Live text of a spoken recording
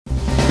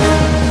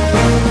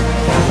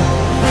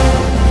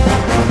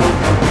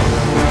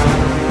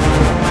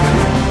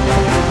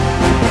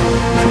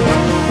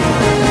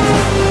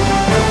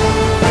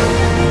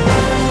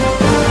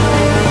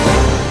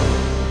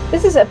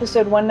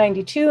episode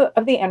 192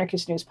 of the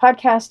Anarchist News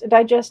Podcast, a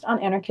digest on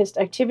anarchist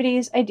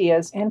activities,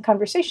 ideas, and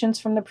conversations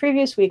from the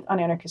previous week on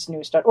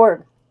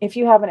anarchistnews.org. If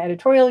you have an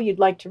editorial you'd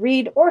like to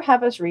read or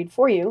have us read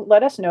for you,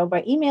 let us know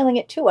by emailing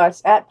it to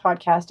us at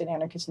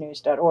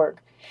podcast@anarchistnews.org.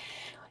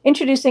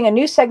 Introducing a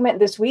new segment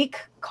this week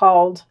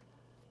called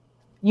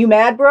You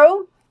Mad,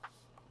 Bro?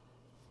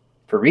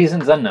 For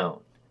reasons unknown.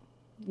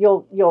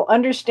 You'll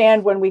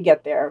understand when we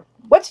get there.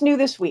 What's new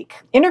this week?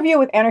 Interview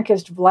with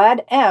anarchist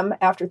Vlad M.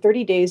 after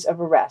 30 days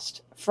of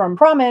arrest. From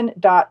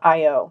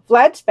Promen.io.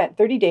 Vlad spent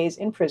 30 days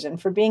in prison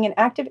for being an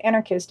active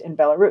anarchist in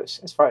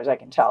Belarus, as far as I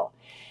can tell.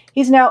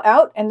 He's now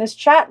out, and this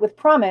chat with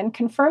Promen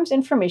confirms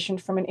information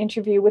from an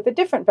interview with a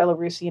different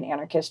Belarusian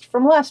anarchist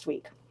from last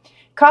week.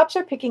 Cops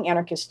are picking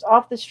anarchists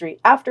off the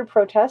street after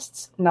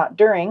protests, not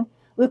during.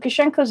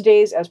 Lukashenko's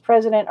days as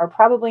president are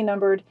probably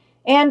numbered,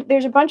 and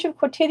there's a bunch of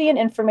quotidian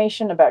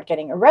information about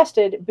getting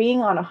arrested,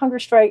 being on a hunger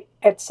strike,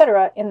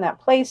 etc. in that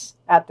place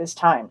at this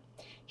time.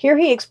 Here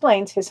he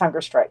explains his hunger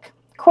strike.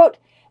 Quote,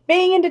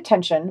 being in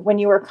detention, when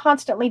you are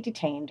constantly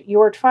detained, you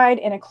are tried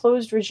in a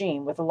closed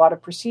regime with a lot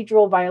of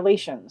procedural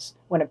violations.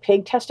 When a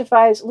pig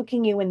testifies,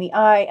 looking you in the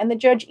eye, and the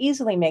judge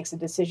easily makes a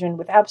decision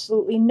with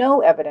absolutely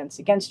no evidence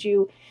against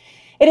you,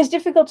 it is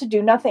difficult to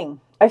do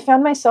nothing. I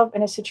found myself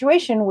in a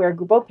situation where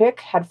Gubopik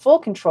had full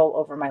control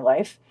over my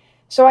life,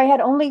 so I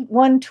had only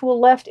one tool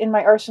left in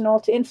my arsenal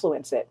to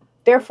influence it.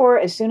 Therefore,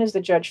 as soon as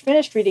the judge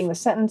finished reading the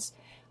sentence,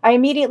 I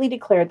immediately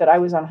declared that I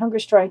was on hunger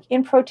strike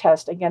in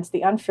protest against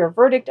the unfair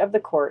verdict of the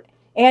court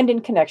and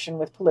in connection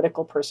with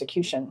political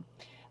persecution.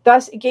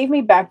 Thus, it gave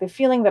me back the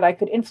feeling that I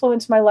could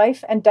influence my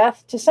life and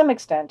death to some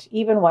extent,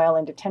 even while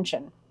in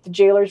detention. The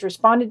jailers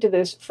responded to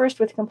this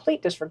first with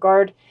complete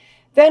disregard,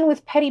 then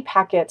with petty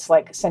packets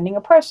like sending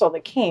a parcel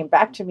that came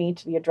back to me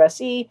to the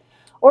addressee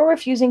or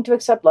refusing to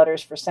accept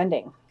letters for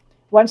sending.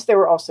 Once there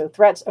were also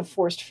threats of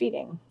forced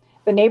feeding.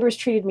 The neighbors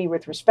treated me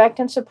with respect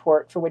and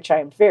support, for which I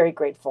am very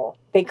grateful.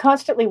 They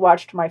constantly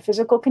watched my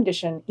physical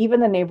condition, even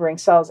the neighboring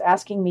cells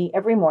asking me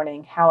every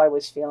morning how I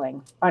was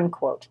feeling.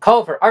 Unquote.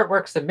 Call for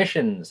artwork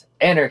submissions.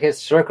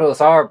 Anarchist circles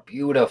are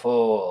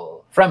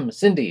beautiful. From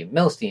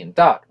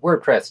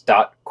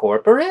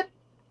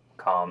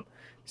cindymilstein.wordpress.corporate.com.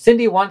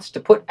 Cindy wants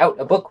to put out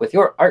a book with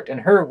your art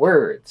and her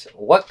words.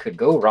 What could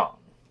go wrong?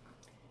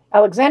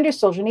 Alexander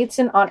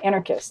Solzhenitsyn on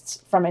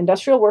Anarchists, from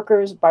Industrial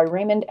Workers by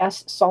Raymond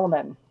S.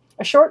 Solomon.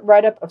 A short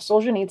write-up of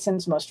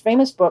Solzhenitsyn's most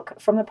famous book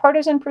from the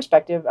partisan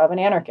perspective of an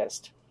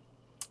anarchist.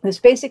 This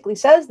basically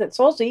says that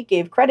Solzhenitsyn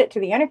gave credit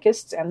to the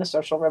anarchists and the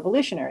social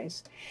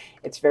revolutionaries.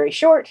 It's very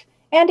short,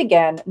 and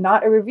again,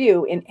 not a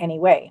review in any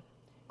way.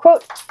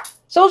 Quote,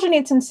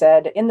 Solzhenitsyn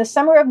said, in the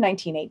summer of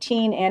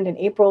 1918 and in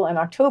April and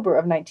October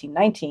of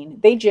 1919,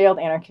 they jailed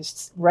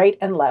anarchists right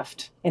and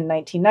left. In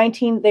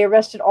 1919, they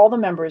arrested all the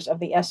members of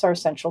the SR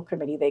Central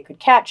Committee they could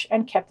catch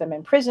and kept them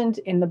imprisoned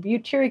in the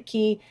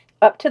Butyriki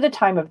up to the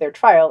time of their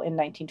trial in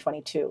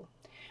 1922.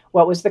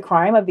 What was the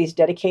crime of these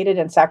dedicated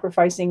and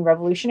sacrificing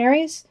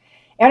revolutionaries?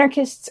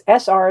 Anarchists,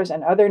 SRs,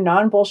 and other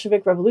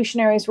non-Bolshevik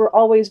revolutionaries were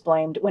always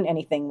blamed when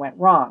anything went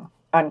wrong.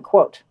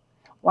 Unquote.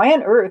 Why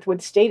on earth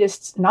would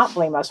statists not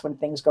blame us when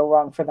things go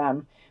wrong for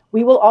them?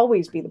 We will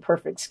always be the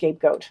perfect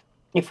scapegoat.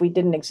 If we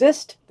didn't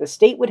exist, the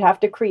state would have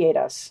to create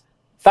us.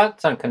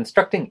 Thoughts on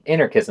Constructing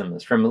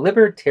Anarchisms from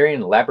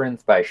Libertarian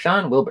Labyrinth by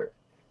Sean Wilbur.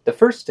 The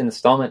first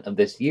installment of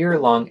this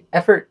year-long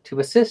effort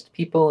to assist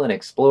people in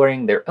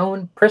exploring their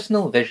own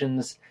personal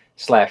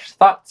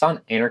visions/thoughts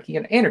on anarchy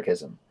and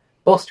anarchism,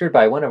 bolstered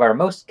by one of our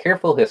most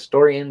careful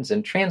historians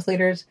and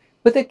translators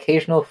with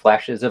occasional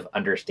flashes of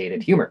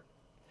understated humor.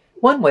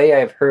 One way I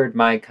have heard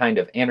my kind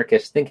of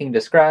anarchist thinking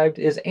described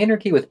is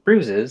anarchy with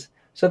bruises,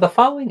 so the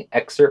following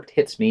excerpt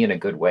hits me in a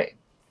good way.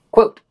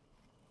 Quote,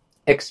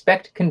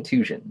 expect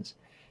contusions.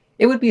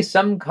 It would be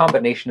some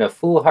combination of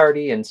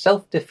foolhardy and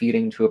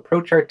self-defeating to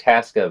approach our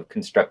task of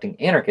constructing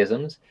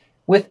anarchisms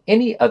with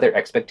any other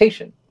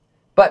expectation.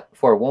 But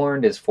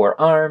forewarned is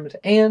forearmed,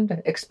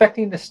 and,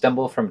 expecting to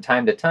stumble from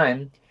time to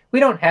time,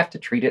 we don't have to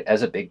treat it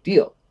as a big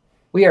deal.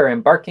 We are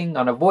embarking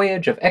on a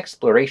voyage of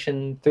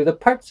exploration through the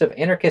parts of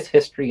anarchist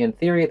history and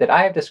theory that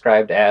I have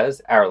described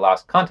as our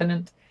lost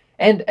continent,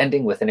 and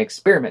ending with an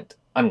experiment,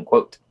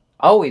 unquote.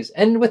 Always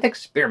end with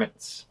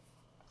experiments.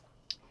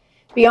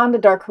 Beyond the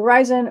Dark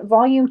Horizon,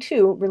 Volume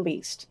 2,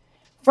 released.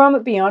 From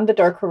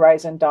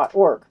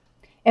beyondthedarkhorizon.org.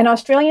 An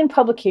Australian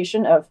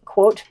publication of,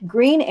 quote,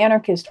 green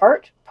anarchist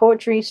art,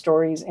 poetry,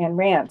 stories, and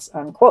rants,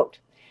 unquote.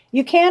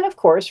 You can, of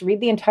course, read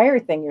the entire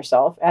thing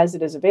yourself, as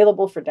it is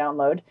available for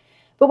download,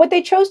 but what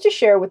they chose to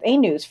share with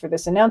Anews for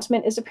this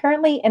announcement is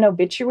apparently an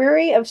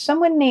obituary of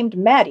someone named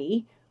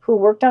Maddie, who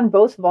worked on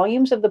both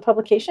volumes of the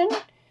publication.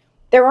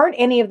 There aren't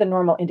any of the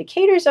normal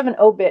indicators of an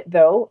obit,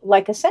 though,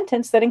 like a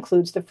sentence that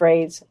includes the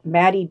phrase,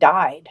 Maddie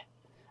died.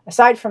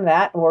 Aside from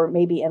that, or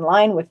maybe in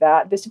line with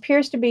that, this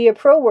appears to be a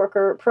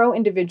pro-worker,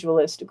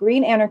 pro-individualist,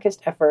 green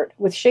anarchist effort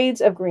with shades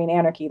of Green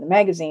Anarchy, the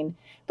magazine,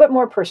 but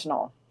more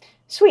personal.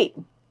 Sweet,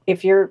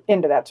 if you're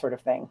into that sort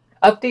of thing.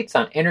 Updates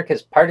on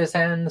anarchist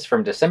partisans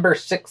from December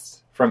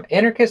 6th from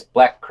anarchist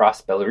Black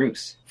Cross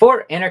Belarus.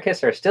 4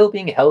 anarchists are still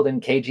being held in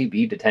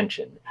KGB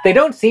detention. They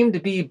don't seem to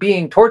be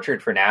being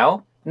tortured for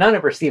now. None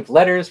have received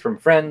letters from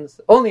friends,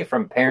 only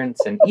from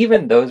parents, and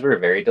even those were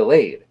very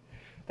delayed.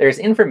 There's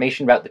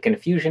information about the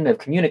confusion of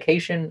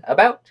communication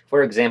about,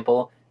 for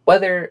example,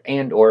 whether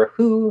and or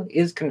who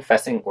is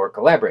confessing or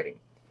collaborating.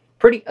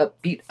 Pretty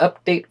upbeat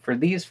update for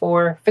these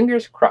 4,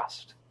 fingers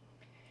crossed.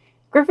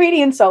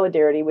 Graffiti in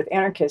solidarity with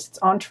anarchists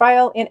on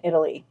trial in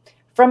Italy.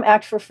 From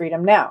Act for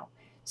Freedom Now.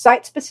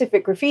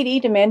 Site-specific graffiti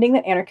demanding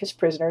that anarchist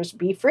prisoners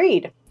be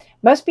freed.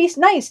 Must be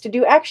nice to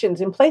do actions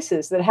in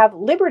places that have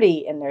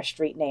liberty in their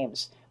street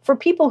names, for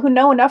people who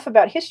know enough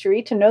about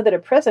history to know that a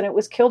president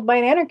was killed by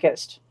an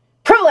anarchist.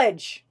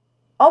 Privilege!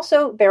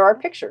 Also, there are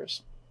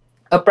pictures.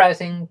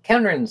 Uprising,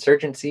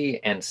 counterinsurgency,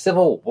 and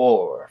civil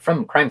war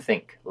from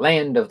CrimethInc,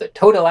 land of the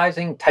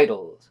totalizing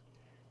titles.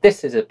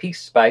 This is a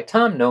piece by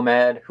Tom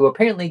Nomad, who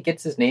apparently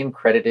gets his name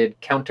credited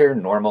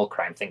counter-normal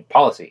CrimethInc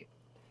policy.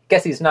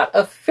 Guess he's not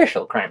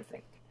official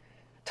CrimethInc.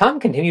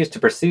 Tom continues to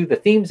pursue the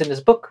themes in his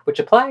book, which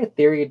apply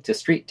theory to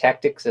street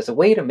tactics as a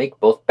way to make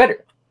both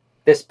better.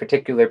 This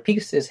particular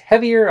piece is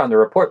heavier on the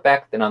report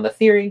back than on the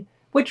theory,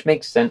 which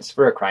makes sense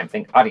for a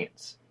CrimethInc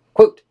audience.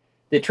 Quote,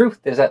 "The truth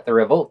is that the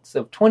revolts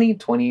of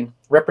 2020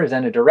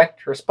 represent a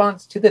direct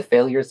response to the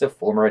failures of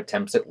former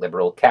attempts at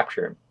liberal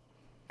capture.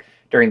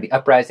 During the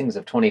uprisings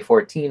of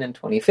 2014 and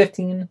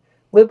 2015,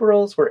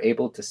 liberals were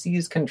able to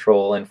seize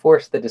control and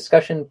force the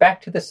discussion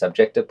back to the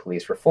subject of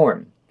police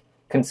reform.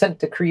 Consent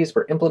decrees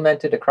were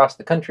implemented across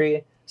the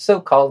country,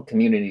 so-called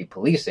community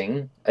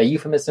policing, a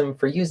euphemism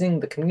for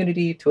using the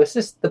community to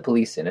assist the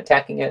police in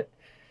attacking it,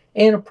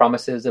 and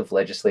promises of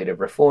legislative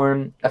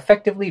reform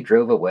effectively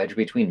drove a wedge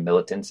between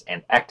militants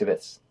and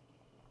activists.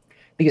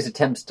 These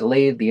attempts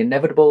delayed the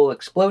inevitable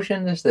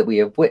explosions that we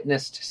have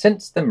witnessed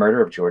since the murder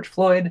of George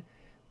Floyd,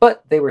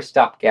 but they were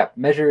stopgap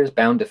measures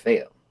bound to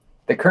fail.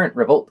 The current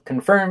revolt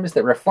confirms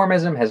that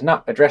reformism has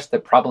not addressed the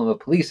problem of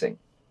policing.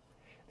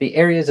 The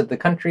areas of the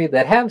country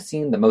that have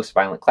seen the most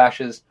violent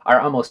clashes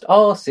are almost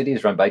all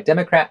cities run by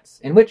Democrats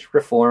in which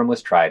reform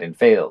was tried and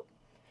failed.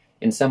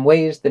 In some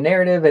ways, the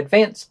narrative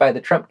advanced by the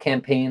Trump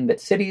campaign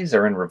that cities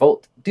are in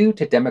revolt due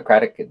to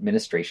Democratic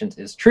administrations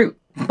is true,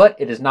 but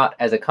it is not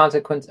as a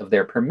consequence of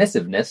their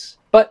permissiveness,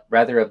 but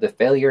rather of the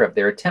failure of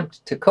their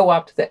attempt to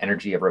co-opt the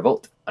energy of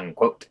revolt."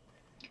 Unquote.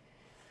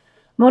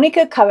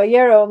 Monica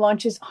Caballero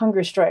launches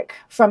hunger strike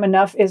from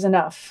Enough is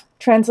Enough,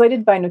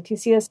 translated by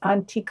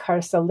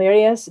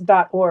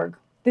noticiasanticarcelarias.org.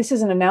 This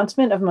is an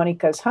announcement of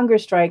Monica's hunger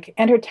strike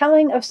and her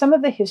telling of some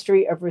of the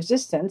history of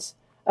resistance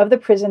of the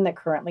prison that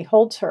currently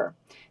holds her.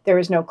 There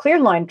is no clear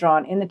line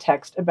drawn in the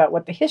text about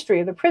what the history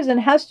of the prison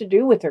has to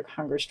do with her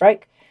hunger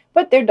strike,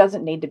 but there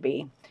doesn't need to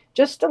be.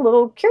 Just a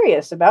little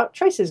curious about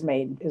choices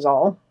made is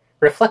all.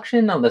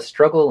 Reflection on the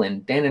struggle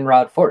in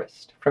Danenrod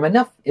Forest from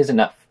Enough is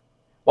Enough.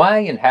 Why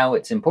and how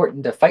it's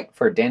important to fight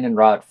for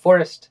Danenrod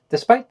Forest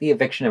despite the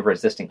eviction of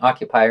resisting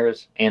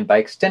occupiers, and by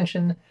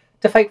extension,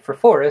 to fight for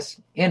forests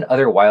and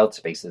other wild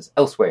spaces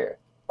elsewhere.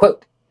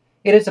 Quote,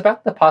 "It is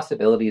about the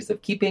possibilities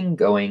of keeping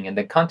going in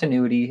the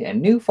continuity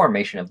and new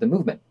formation of the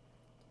movement.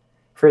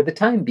 For the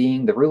time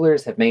being, the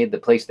rulers have made the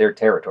place their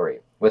territory,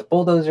 with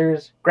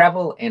bulldozers,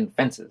 gravel, and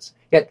fences.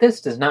 Yet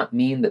this does not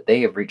mean that they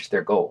have reached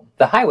their goal.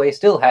 The highway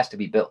still has to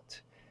be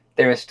built.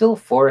 There is still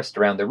forest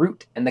around the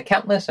route, and the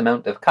countless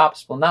amount of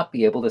cops will not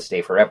be able to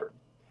stay forever.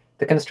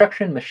 The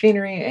construction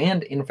machinery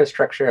and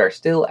infrastructure are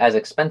still as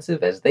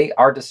expensive as they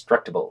are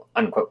destructible."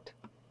 Unquote.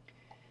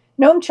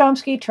 Noam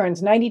Chomsky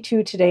turns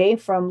 92 today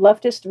from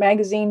leftist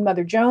magazine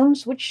Mother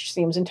Jones, which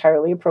seems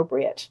entirely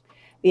appropriate.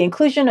 The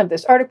inclusion of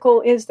this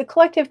article is the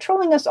collective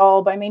trolling us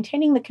all by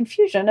maintaining the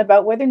confusion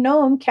about whether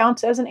Noam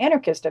counts as an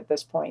anarchist at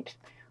this point.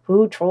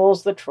 Who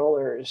trolls the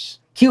trollers?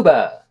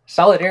 Cuba.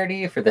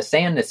 Solidarity for the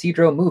San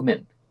Isidro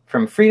movement.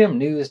 From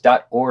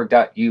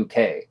freedomnews.org.uk.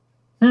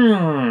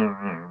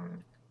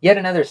 Yet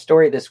another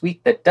story this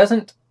week that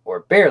doesn't,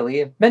 or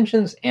barely,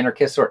 mentions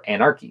anarchists or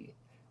anarchy.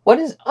 What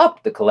is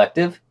up, the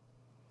collective?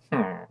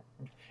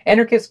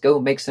 Anarchists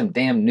go make some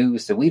damn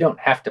news so we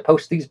don't have to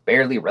post these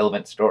barely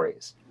relevant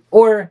stories.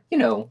 Or,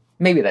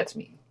 maybe that's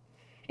me.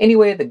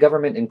 Anyway, the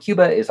government in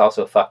Cuba is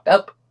also fucked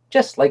up,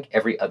 just like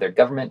every other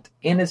government,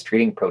 and is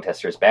treating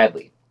protesters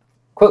badly.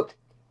 Quote,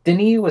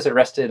 "Denis was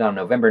arrested on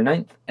November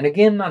 9th and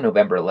again on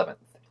November 11th.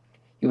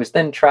 He was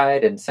then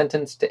tried and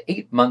sentenced to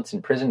 8 months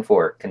in prison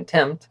for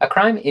contempt, a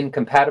crime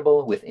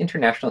incompatible with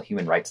international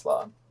human rights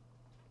law.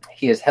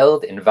 He is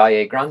held in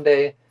Valle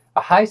Grande,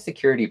 a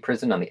high-security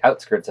prison on the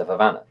outskirts of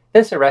Havana.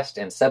 This arrest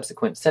and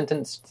subsequent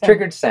sentence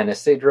triggered San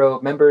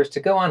Isidro members to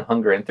go on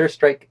hunger and thirst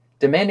strike,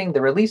 demanding the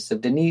release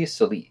of Denis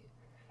Solí.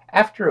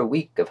 After a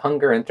week of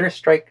hunger and thirst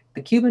strike,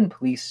 the Cuban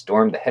police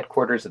stormed the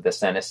headquarters of the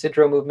San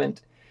Isidro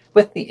movement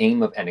with the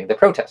aim of ending the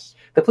protests.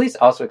 The police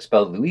also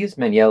expelled Luis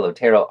Manuel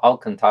Otero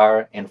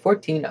Alcantar and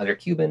 14 other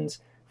Cubans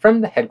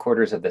from the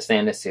headquarters of the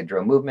San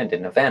Isidro movement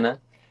in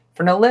Havana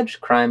for an alleged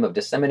crime of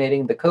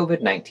disseminating the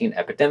COVID-19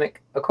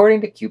 epidemic,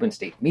 according to Cuban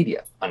state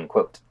media."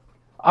 Unquote.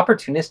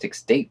 Opportunistic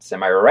states,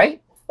 am I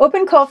right?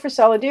 Open call for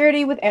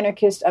solidarity with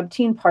anarchist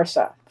Abtin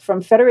Parsa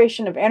from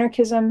Federation of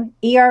Anarchism,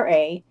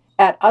 ERA,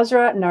 at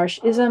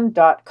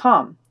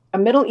azranarchism.com, a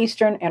Middle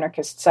Eastern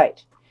anarchist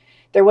site.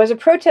 There was a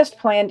protest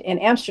planned in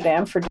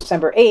Amsterdam for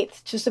December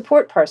 8th to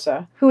support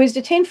Parsa, who is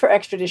detained for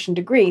extradition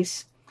to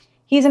Greece.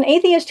 He's an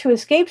atheist who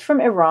escaped from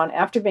Iran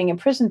after being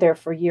imprisoned there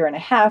for a year and a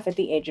half at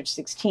the age of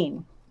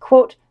 16.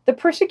 Quote, the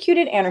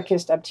persecuted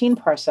anarchist Abtin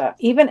Parsa,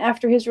 even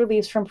after his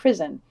release from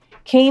prison,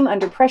 came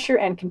under pressure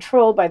and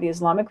control by the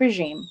Islamic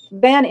regime,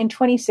 then in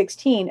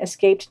 2016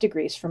 escaped to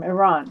Greece from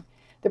Iran.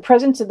 The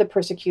presence of the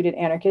persecuted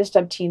anarchist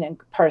Abtin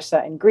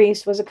Parsa in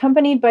Greece was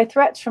accompanied by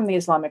threats from the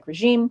Islamic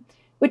regime,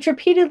 which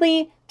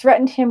repeatedly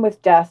threatened him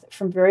with death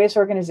from various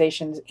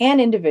organizations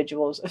and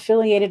individuals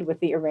affiliated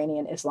with the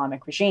Iranian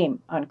Islamic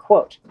regime,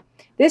 unquote.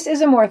 This is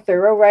a more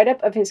thorough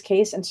write-up of his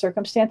case and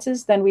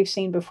circumstances than we've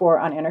seen before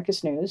on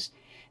Anarchist News.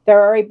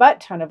 There are a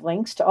butt-ton of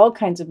links to all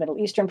kinds of Middle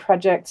Eastern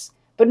projects,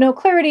 but no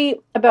clarity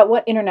about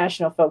what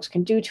international folks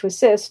can do to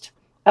assist,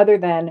 other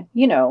than,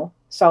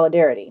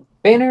 solidarity.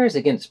 Banners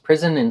against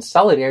prison in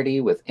solidarity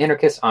with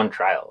anarchists on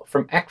trial,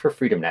 from Act for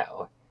Freedom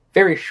Now.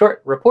 Very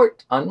short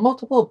report on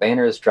multiple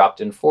banners dropped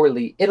in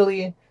Forlì,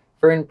 Italy,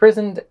 for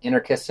imprisoned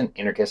anarchists and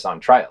anarchists on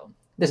trial.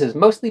 This is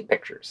mostly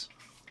pictures.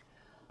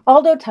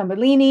 Aldo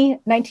Tambellini,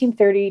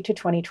 1930 to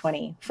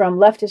 2020, from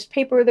leftist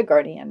paper The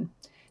Guardian.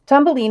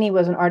 Tambellini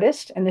was an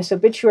artist, and this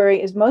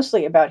obituary is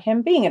mostly about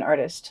him being an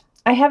artist.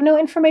 I have no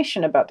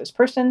information about this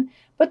person,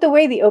 but the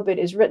way the obit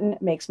is written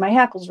makes my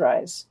hackles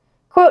rise.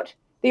 Quote,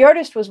 the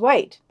artist was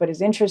white, but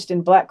his interest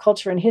in black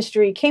culture and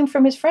history came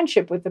from his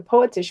friendship with the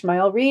poets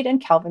Ishmael Reed and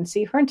Calvin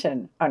C.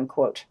 Hernton,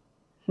 unquote.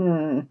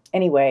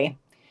 Anyway.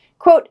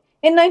 Quote,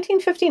 in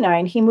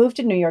 1959, he moved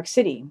to New York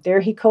City. There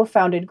he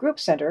co-founded Group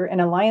Center,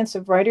 an alliance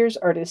of writers,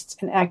 artists,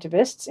 and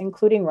activists,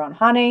 including Ron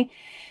Hane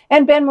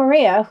and Ben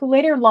Morea, who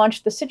later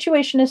launched the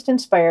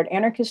situationist-inspired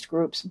anarchist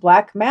groups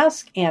Black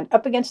Mask and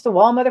Up Against the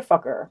Wall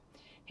Motherfucker.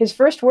 His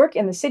first work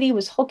in the city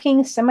was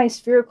hulking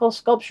semi-spherical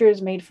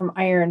sculptures made from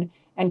iron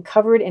and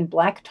covered in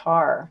black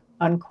tar,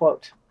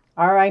 unquote.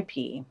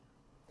 R.I.P.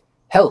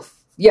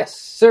 Health, yes,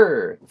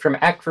 sir, from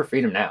Act for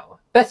Freedom Now.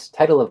 Best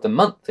title of the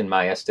month, in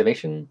my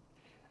estimation.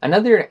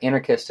 Another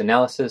anarchist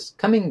analysis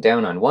coming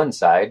down on one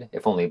side,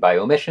 if only by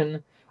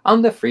omission,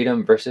 on the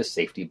freedom versus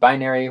safety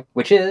binary,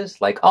 which is,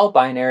 like all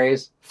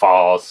binaries,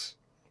 false.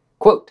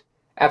 Quote,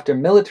 after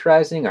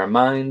militarizing our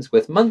minds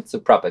with months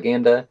of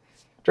propaganda,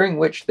 during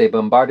which they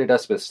bombarded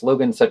us with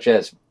slogans such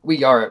as,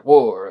 we are at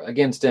war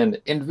against an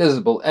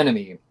invisible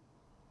enemy,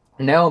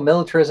 now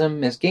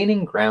militarism is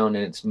gaining ground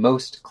in its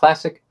most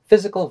classic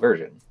physical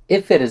version.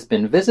 If it has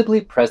been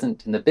visibly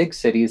present in the big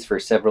cities for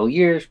several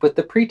years with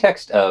the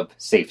pretext of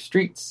safe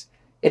streets,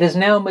 it is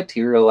now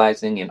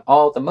materializing in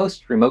all the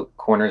most remote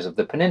corners of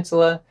the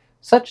peninsula,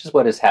 such as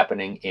what is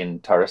happening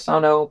in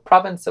Tarazona,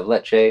 province of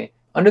Lecce,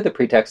 under the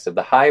pretext of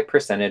the high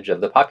percentage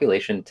of the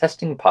population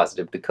testing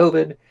positive to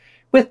COVID,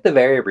 with the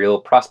very real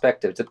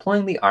prospect of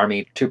deploying the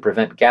army to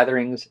prevent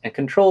gatherings and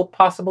control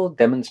possible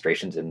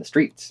demonstrations in the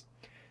streets.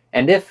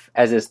 And if,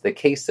 as is the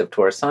case of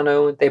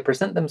Torresano, they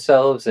present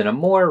themselves in a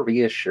more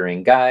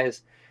reassuring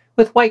guise,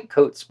 with white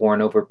coats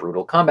worn over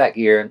brutal combat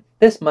gear,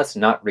 this must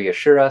not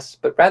reassure us,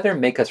 but rather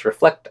make us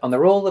reflect on the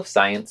role of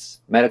science,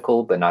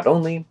 medical but not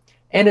only,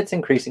 and its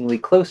increasingly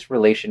close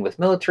relation with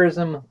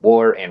militarism,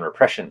 war, and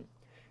repression.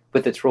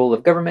 With its role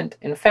of government,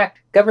 in fact,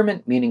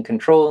 government meaning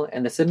control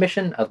and the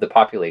submission of the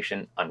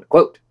population,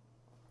 unquote.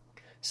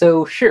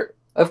 So sure,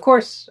 of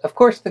course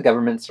the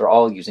governments are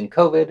all using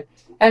COVID,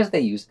 as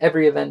they use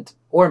every event,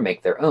 or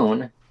make their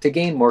own, to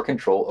gain more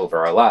control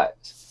over our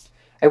lives.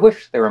 I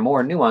wish there were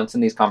more nuance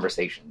in these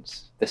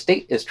conversations. The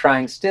state is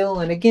trying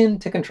still and again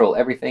to control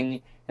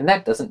everything, and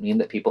that doesn't mean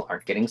that people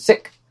aren't getting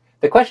sick.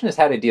 The question is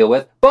how to deal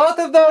with both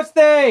of those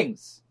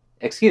things!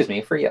 Excuse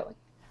me for yelling.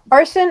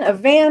 Arson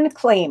of van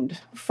claimed,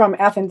 from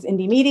Athens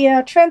Indie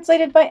Media,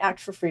 translated by Act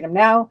for Freedom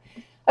Now,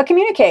 a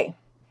communique.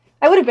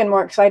 I would have been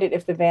more excited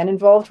if the van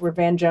involved were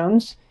Van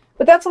Jones,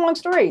 but that's a long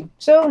story,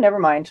 so never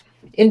mind.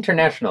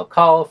 International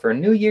call for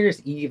New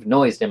Year's Eve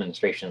noise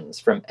demonstrations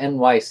from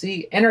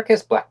NYC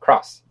Anarchist Black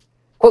Cross.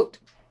 Quote,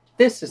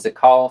 this is a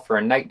call for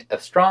a night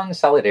of strong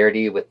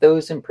solidarity with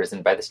those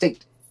imprisoned by the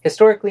state.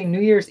 Historically, New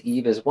Year's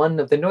Eve is one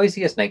of the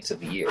noisiest nights of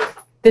the year.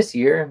 This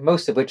year,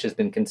 most of which has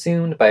been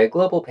consumed by a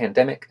global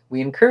pandemic, we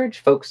encourage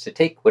folks to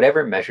take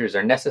whatever measures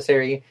are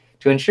necessary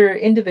to ensure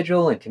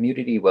individual and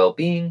community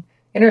well-being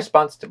in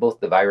response to both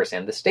the virus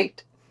and the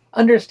state,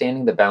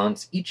 understanding the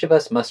balance each of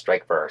us must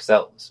strike for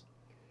ourselves.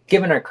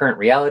 Given our current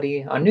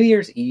reality, on New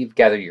Year's Eve,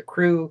 gather your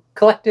crew,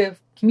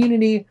 collective,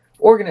 community,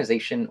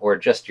 organization, or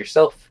just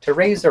yourself to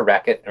raise a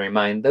racket and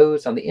remind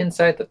those on the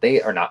inside that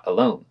they are not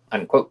alone,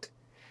 unquote.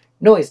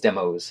 Noise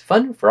demos,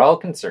 fun for all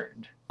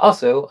concerned.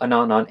 Also,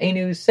 Anon on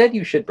Anews said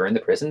you should burn the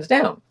prisons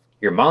down.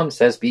 Your mom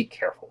says be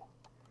careful.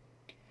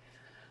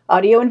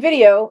 Audio and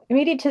video,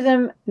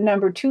 Immediatism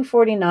number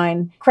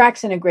 249,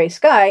 Cracks in a Grey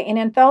Sky, an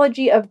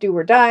anthology of Do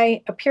or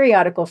Die, a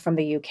periodical from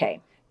the UK.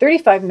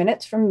 35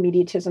 minutes from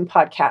Immediatism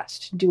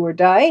podcast. Do or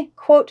Die,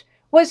 quote,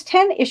 was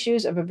 10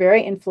 issues of a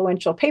very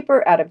influential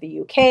paper out of the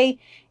UK.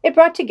 It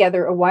brought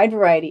together a wide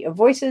variety of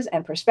voices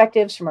and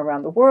perspectives from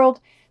around the world,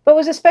 but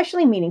was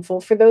especially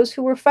meaningful for those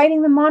who were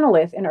fighting the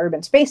monolith in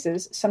urban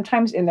spaces,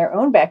 sometimes in their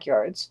own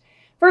backyards,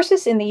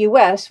 versus in the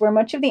US, where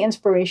much of the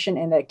inspiration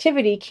and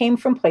activity came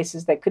from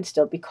places that could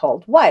still be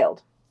called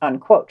wild,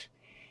 unquote.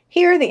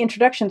 Here, the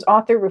introduction's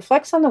author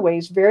reflects on the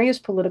ways various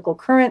political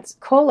currents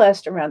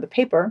coalesced around the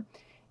paper,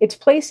 its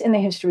place in the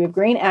history of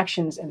green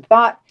actions and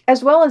thought,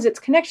 as well as its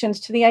connections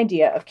to the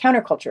idea of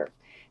counterculture.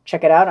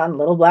 Check it out on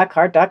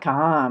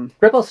littleblackheart.com.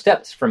 Rebel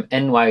Steps from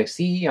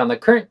NYC on the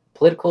current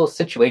political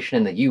situation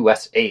in the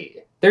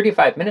USA.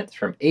 35 minutes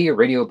from A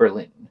Radio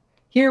Berlin.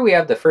 Here we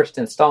have the first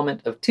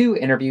installment of 2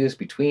 interviews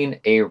between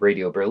A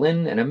Radio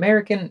Berlin, an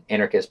American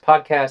anarchist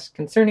podcast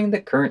concerning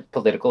the current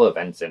political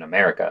events in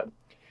America.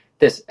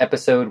 This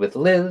episode with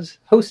Liz,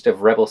 host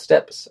of Rebel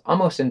Steps,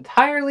 almost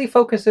entirely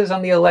focuses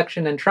on the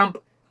election and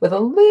Trump, with a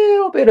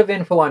little bit of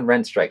info on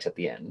rent strikes at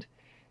the end.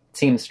 It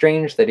seems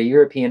strange that a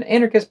European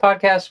anarchist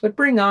podcast would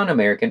bring on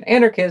American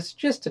anarchists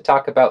just to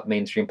talk about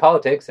mainstream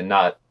politics and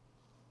not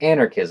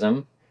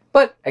anarchism,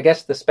 but I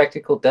guess the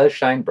spectacle does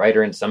shine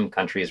brighter in some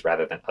countries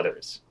rather than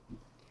others.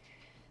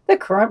 The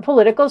current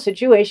political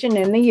situation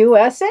in the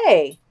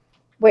USA.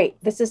 Wait,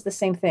 this is the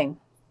same thing.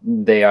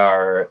 They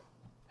are...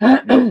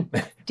 Dear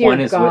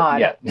One is God.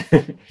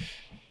 Yeah.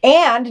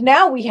 And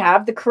now we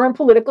have the current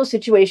political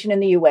situation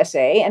in the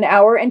USA, an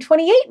hour and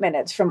 28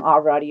 minutes from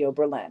A Radio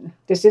Berlin.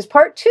 This is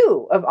part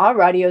 2 of A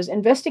Radio's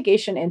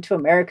investigation into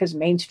America's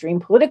mainstream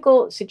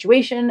political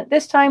situation,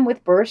 this time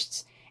with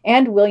Bursts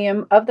and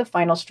William of the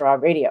Final Straw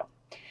Radio.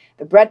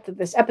 The breadth of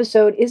this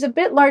episode is a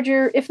bit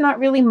larger, if not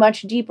really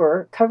much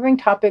deeper, covering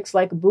topics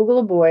like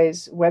Boogaloo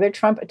Boys, whether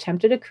Trump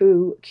attempted a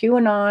coup,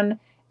 QAnon,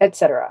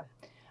 etc.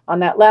 On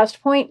that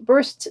last point,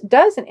 Bursts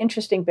does an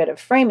interesting bit of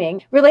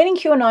framing, relating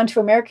QAnon to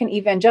American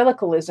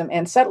evangelicalism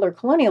and settler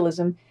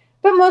colonialism,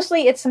 but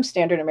mostly it's some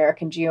standard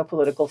American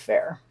geopolitical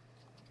fare.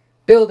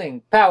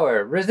 Building,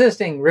 power,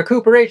 resisting,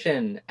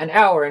 recuperation, an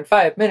hour and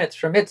 5 minutes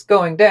from it's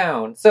going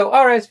down, so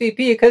RSVP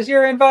because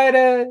you're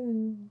invited!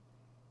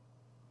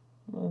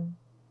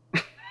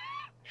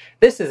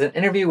 This is an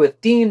interview with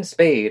Dean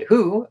Spade,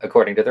 who,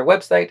 according to their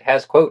website,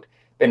 has, quote,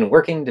 been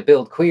working to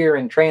build queer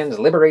and trans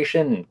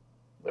liberation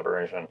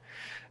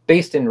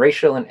based in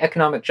racial and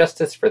economic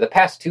justice for the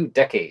past 2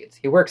 decades.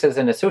 He works as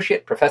an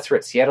associate professor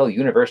at Seattle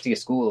University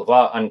School of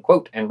Law,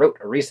 unquote, and wrote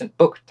a recent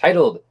book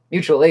titled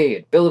Mutual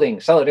Aid, Building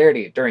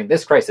Solidarity During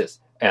This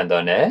Crisis, and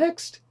the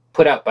Next,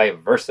 put out by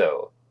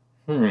Verso.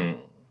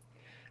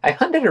 I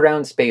hunted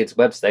around Spade's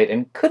website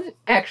and couldn't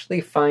actually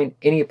find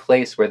any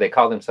place where they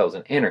call themselves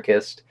an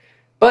anarchist,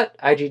 but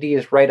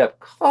IGD's write-up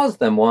calls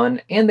them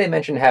one, and they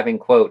mention having,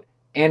 quote,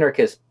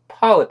 anarchist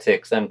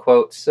politics,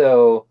 unquote,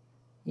 so,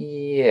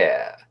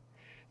 yeah.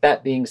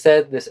 That being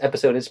said, this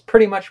episode is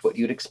pretty much what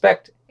you'd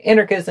expect.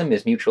 Anarchism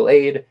is mutual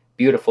aid,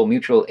 beautiful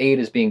mutual aid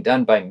is being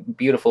done by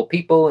beautiful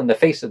people in the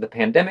face of the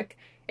pandemic,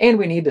 and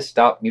we need to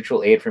stop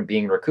mutual aid from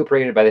being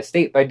recuperated by the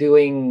state by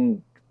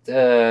doing,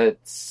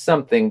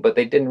 something, but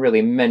they didn't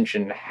really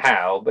mention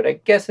how, but I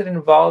guess it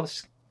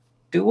involves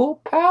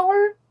dual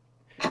power?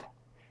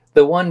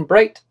 The one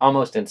bright,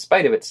 almost in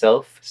spite of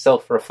itself,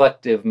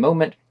 self-reflective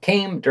moment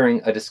came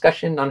during a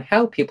discussion on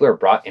how people are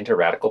brought into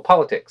radical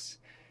politics.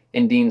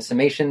 In Dean's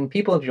summation,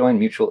 people join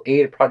mutual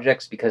aid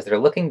projects because they're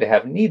looking to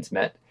have needs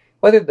met,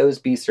 whether those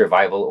be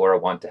survival or a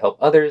want to help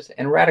others,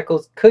 and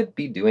radicals could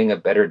be doing a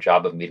better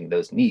job of meeting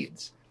those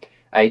needs.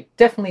 I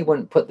definitely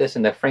wouldn't put this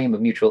in the frame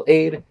of mutual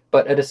aid,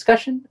 but a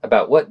discussion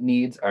about what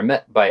needs are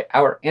met by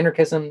our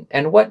anarchism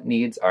and what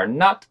needs are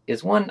not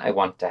is one I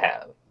want to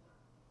have.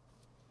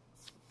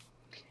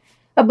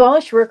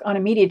 Abolish Work on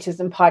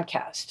Immediatism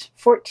podcast,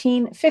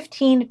 14,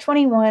 15,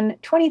 21,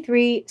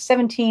 23,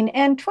 17,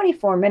 and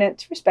 24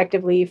 minutes,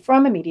 respectively,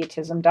 from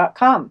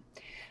immediatism.com.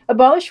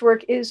 Abolish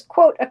Work is,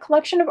 quote, a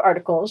collection of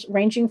articles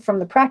ranging from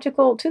the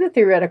practical to the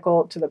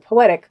theoretical to the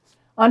poetic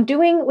on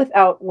doing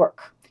without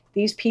work.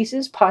 These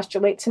pieces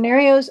postulate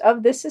scenarios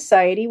of this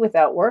society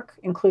without work,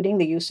 including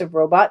the use of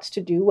robots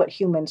to do what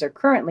humans are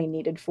currently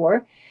needed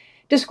for,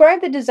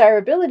 describe the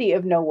desirability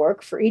of no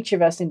work for each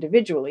of us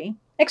individually,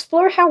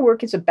 explore how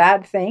work is a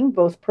bad thing,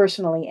 both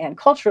personally and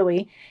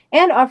culturally,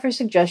 and offer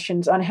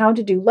suggestions on how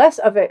to do less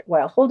of it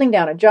while holding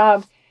down a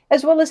job,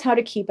 as well as how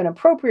to keep an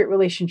appropriate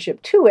relationship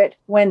to it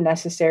when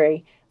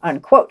necessary,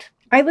 unquote.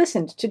 I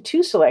listened to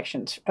 2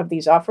 selections of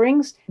these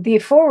offerings, the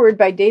foreword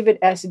by David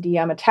S.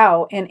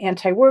 Diamatau and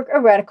Anti-Work,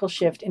 A Radical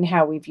Shift in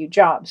How We View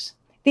Jobs.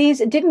 These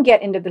didn't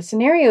get into the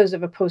scenarios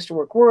of a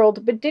post-work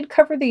world, but did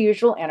cover the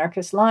usual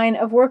anarchist line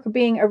of work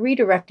being a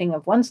redirecting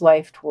of one's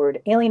life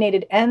toward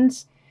alienated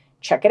ends.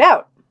 Check it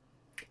out.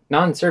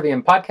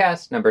 Non-Serviam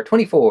Podcast number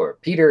 24,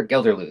 Peter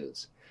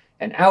Gelderloos.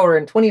 An hour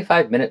and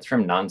 25 minutes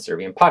from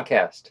Non-Serviam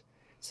Podcast.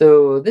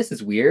 So this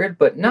is weird,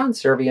 but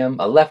Non-Serviam,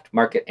 a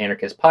left-market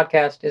anarchist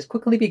podcast, is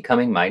quickly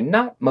becoming my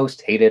not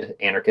most hated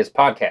anarchist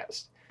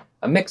podcast.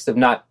 A mix of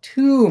not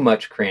too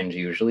much cringe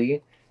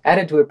usually,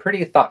 added to a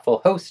pretty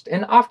thoughtful host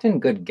and often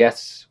good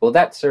guests. Well,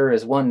 that, sir,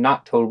 is one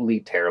not totally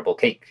terrible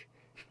cake.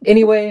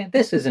 Anyway,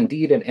 this is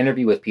indeed an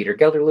interview with Peter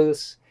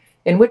Gelderloos,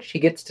 in which he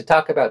gets to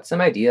talk about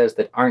some ideas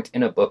that aren't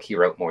in a book he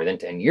wrote more than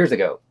 10 years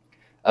ago.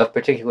 Of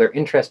particular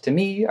interest to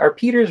me are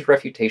Peter's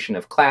refutation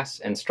of class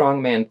and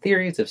strongman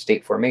theories of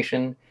state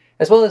formation,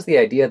 as well as the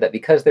idea that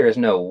because there is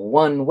no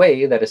one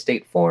way that a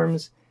state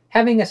forms,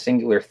 having a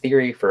singular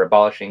theory for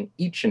abolishing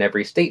each and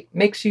every state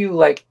makes you,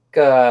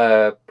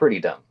 pretty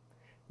dumb.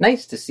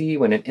 Nice to see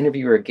when an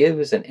interviewer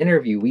gives an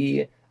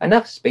interviewee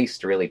enough space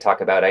to really talk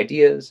about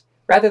ideas,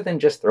 rather than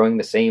just throwing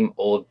the same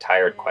old,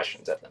 tired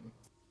questions at them.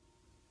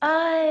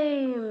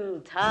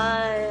 I'm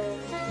tired,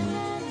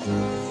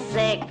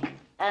 sick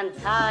and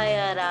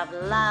tired of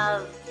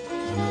love.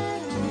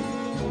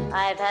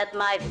 I've had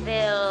my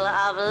fill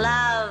of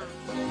love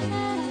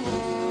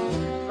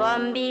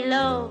from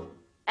below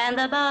and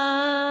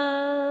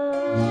above.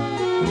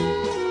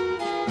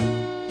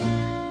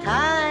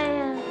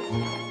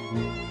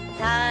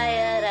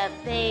 Tired of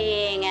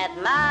being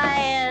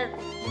admired,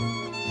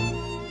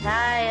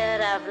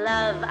 tired of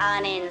love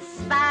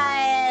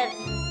uninspired.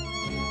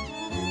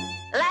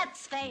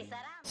 Let's face it.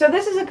 So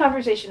this is a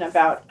conversation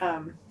about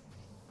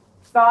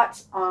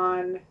thoughts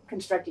on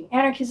constructing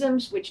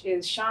anarchisms, which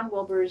is Sean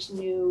Wilber's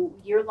new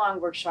year-long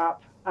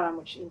workshop,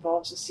 which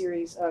involves a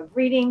series of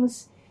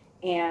readings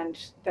and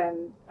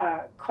then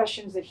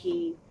questions that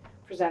he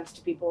presents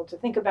to people to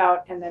think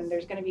about. And then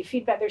there's going to be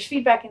feedback. There's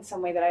feedback in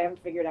some way that I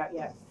haven't figured out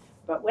yet,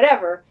 but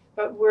whatever.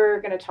 But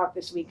we're going to talk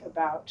this week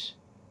about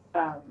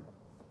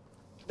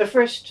the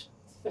first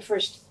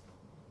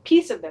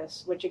piece of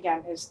this, which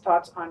again is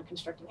thoughts on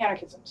constructing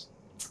anarchisms.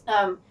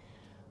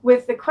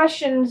 With the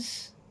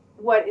questions,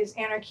 what is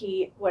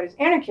anarchy, what is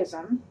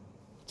anarchism?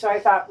 So I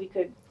thought we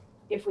could,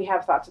 if we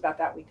have thoughts about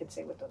that, we could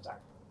say what those are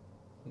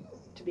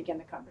to begin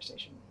the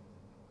conversation.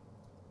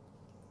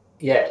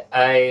 Yeah,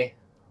 I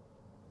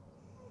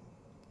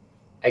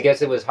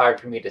guess it was hard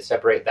for me to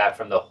separate that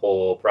from the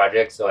whole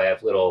project, so I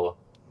have little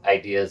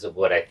ideas of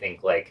what I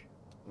think,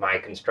 my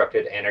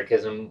constructed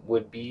anarchism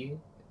would be.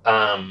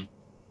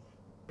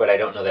 But I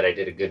don't know that I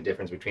did a good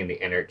difference between the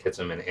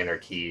anarchism and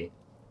anarchy.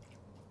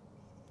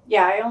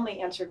 Yeah, I only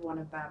answered one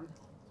of them.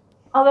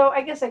 Although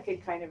I guess I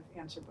could kind of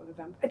answer both of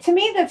them. To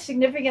me, the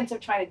significance of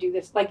trying to do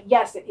this,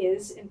 yes, it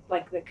is,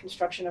 the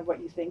construction of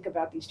what you think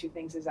about these two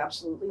things is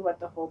absolutely what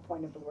the whole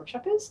point of the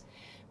workshop is.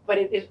 But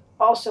it is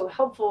also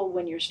helpful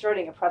when you're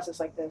starting a process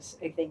like this,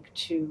 I think,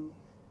 to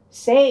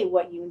say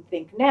what you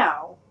think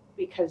now,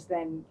 because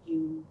then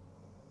you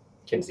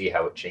can see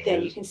how it changes.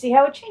 Then you can see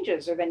how it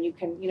changes, or then you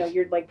can,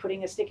 you're like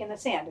putting a stick in the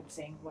sand and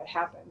saying what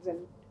happens.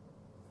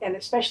 And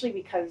especially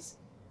because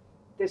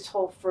this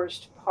whole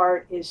first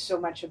part is so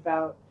much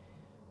about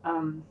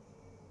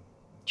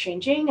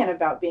changing and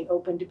about being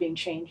open to being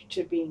changed,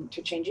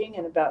 to changing,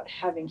 and about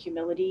having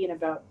humility and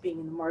about being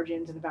in the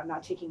margins and about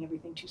not taking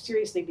everything too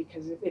seriously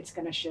because it's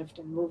going to shift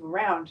and move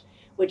around,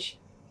 which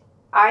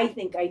I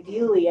think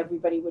ideally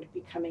everybody would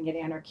be coming at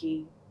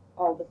anarchy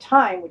all the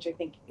time, which I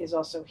think is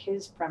also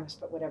his premise,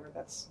 but whatever,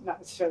 that's not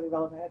necessarily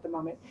relevant at the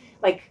moment.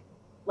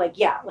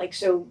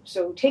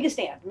 So take a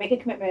stand, make a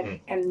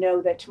commitment, and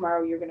know that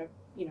tomorrow you're going to,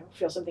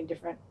 feel something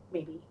different,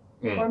 maybe,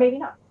 or maybe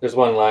not. There's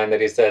one line that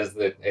he says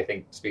that I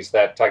think speaks to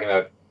that, talking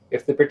about,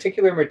 if the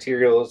particular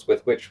materials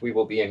with which we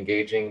will be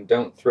engaging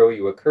don't throw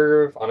you a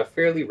curve on a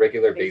fairly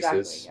regular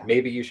basis,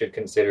 maybe you should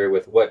consider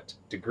with what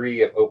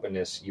degree of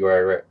openness you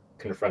are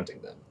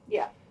confronting them.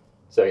 Yeah.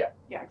 So, yeah.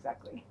 Yeah,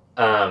 exactly.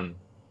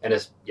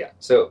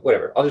 So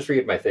whatever. I'll just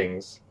read my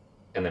things,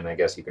 and then I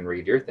guess you can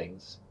read your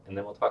things, and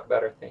then we'll talk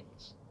about our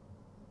things.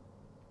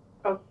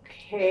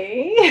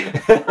 Okay.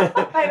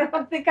 I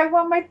don't think I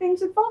want my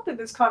things involved in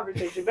this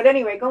conversation, but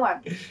anyway, go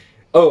on.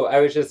 Oh, I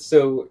was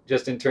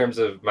just in terms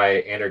of my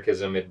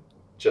anarchism, it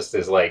just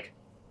is an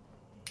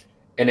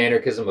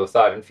anarchism of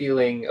thought and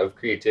feeling, of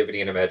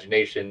creativity and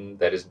imagination,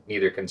 that is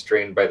neither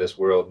constrained by this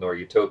world nor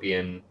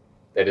utopian,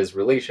 that is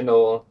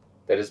relational,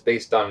 that is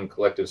based on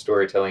collective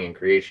storytelling and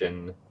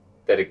creation,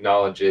 that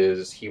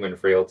acknowledges human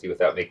frailty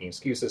without making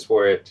excuses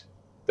for it.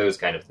 Those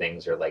kind of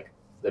things are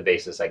the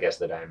basis, I guess,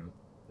 that I'm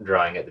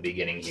drawing at the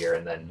beginning here,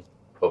 and then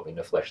hoping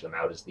to flesh them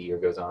out as the year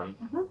goes on.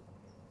 Mm-hmm.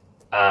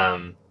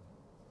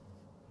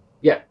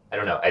 I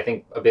don't know. I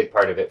think a big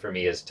part of it for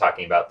me is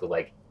talking about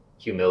the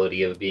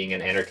humility of being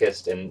an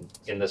anarchist in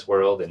this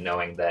world, and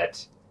knowing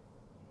that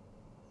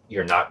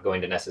you're not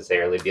going to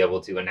necessarily be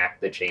able to enact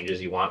the changes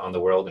you want on the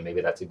world, and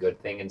maybe that's a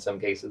good thing in some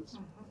cases.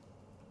 Mm-hmm.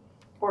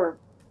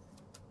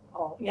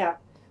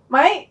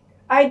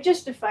 I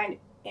just defined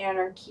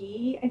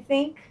anarchy, I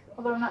think,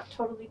 although I'm not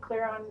totally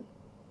clear on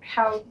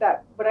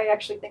what I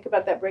actually think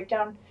about that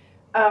breakdown.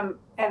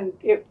 And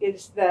it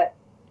is that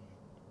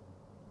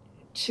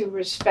to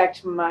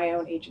respect my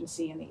own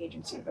agency and the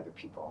agency of other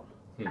people.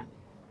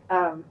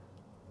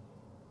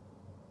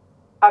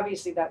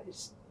 Obviously that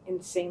is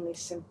insanely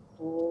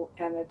simple,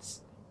 and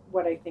it's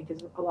what I think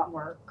is a lot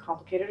more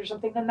complicated or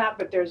something than that,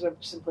 but there's a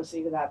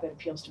simplicity to that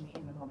appeals to me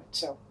in the moment,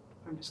 so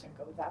I'm just going to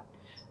go with that.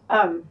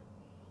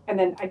 And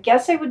then I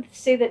guess I would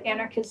say that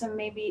anarchism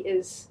maybe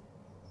is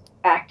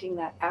acting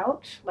that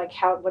out,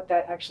 what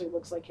that actually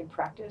looks like in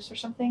practice or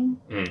something.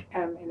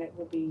 And it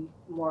would be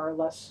more or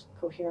less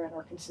coherent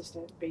or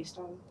consistent based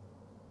on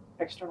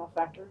external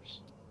factors.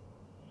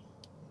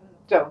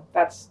 So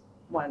that's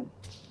one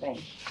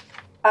thing.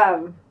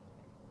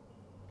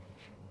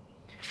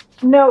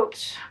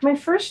 My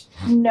first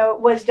note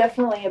was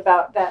definitely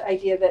about that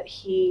idea that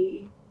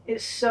he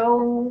is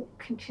so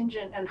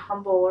contingent and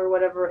humble or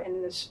whatever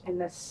in this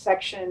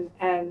section,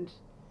 and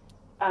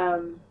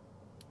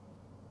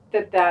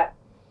that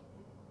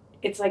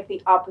it's like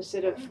the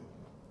opposite of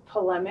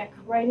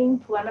polemical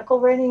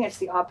writing. It's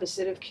the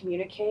opposite of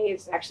communique.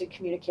 It's actually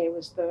communique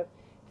was the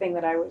thing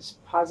that I was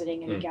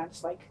positing and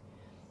against. Like,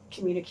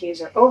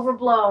 communiques are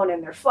overblown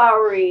and they're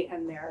flowery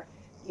and they're,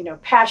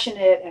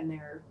 passionate and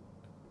they're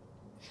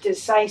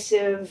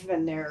decisive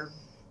and they're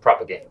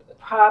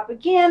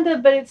propaganda,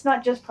 but it's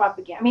not just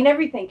propaganda. I mean,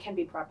 everything can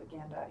be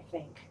propaganda, I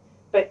think.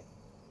 But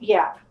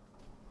yeah,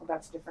 well,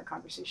 that's a different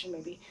conversation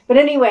maybe. But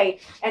anyway,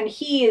 and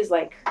he is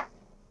like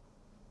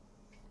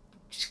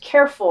just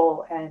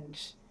careful and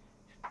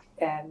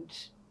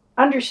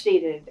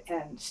understated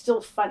and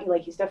still funny.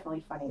 Like, he's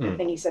definitely funny. The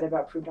thing he said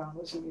about Proudhon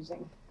was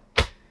amusing.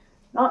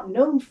 Not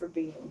known for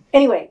being.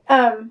 Anyway,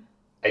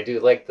 I do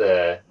like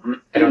I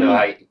don't know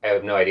I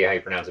have no idea how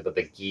you pronounce it, but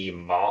the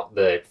guillemot,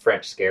 the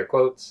French scare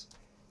quotes,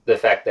 the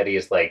fact that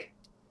he's like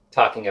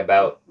talking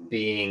about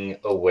being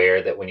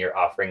aware that when you're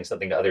offering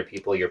something to other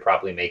people, you're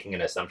probably making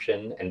an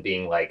assumption, and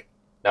being like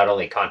not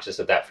only conscious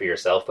of that for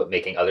yourself, but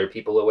making other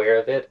people aware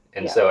of it.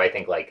 And so I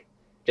think like,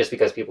 just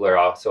because people are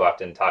also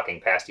often talking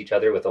past each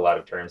other with a lot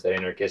of terms that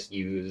anarchists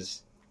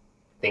use,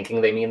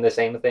 thinking they mean the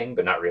same thing,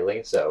 but not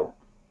really. So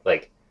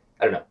like,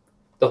 I don't know.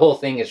 The whole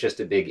thing is just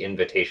a big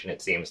invitation, it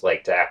seems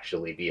like, to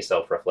actually be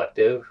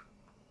self-reflective.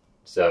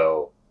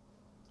 So.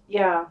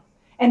 Yeah.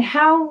 And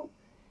how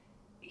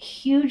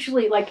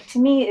hugely, like, to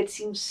me, it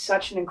seems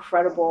such an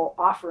incredible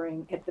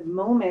offering at the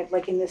moment,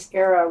 like in this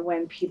era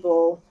when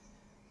people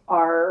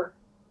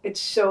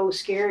it's so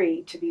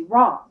scary to be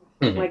wrong.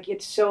 Mm-hmm. Like,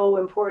 it's so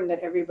important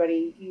that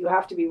you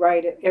have to be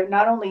right.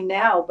 Not only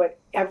now, but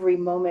every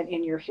moment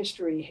in your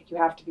history, you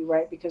have to be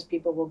right, because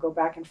people will go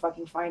back and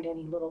fucking find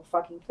any little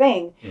fucking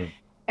thing.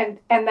 And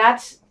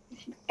that's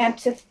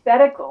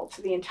antithetical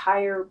to the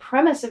entire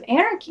premise of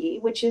anarchy,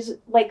 which is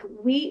like,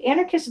 we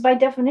anarchists by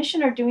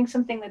definition are doing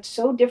something that's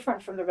so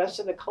different from the rest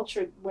of the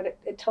culture, what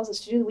it tells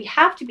us to do. We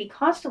have to be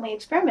constantly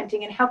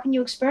experimenting. And how can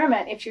you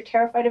experiment if you're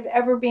terrified of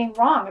ever being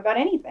wrong about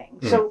anything?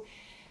 So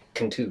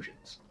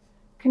contusions,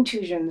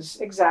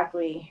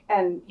 exactly.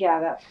 And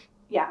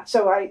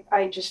so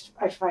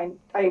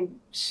I'm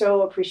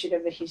so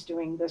appreciative that he's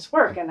doing this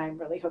work, and I'm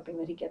really hoping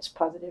that he gets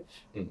positive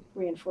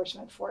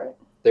reinforcement for it.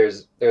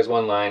 There's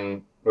one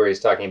line where he's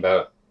talking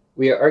about,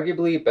 we are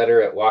arguably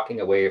better at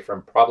walking away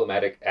from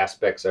problematic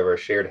aspects of our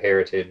shared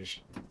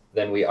heritage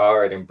than we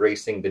are at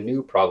embracing the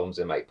new problems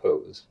it might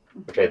pose,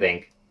 which I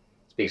think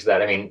speaks to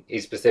that. I mean, he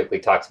specifically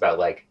talks about,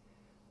 like,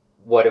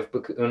 what if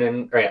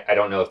Bakunin, or I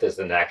don't know if this is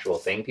an actual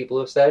thing people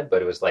have said,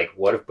 but it was like,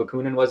 what if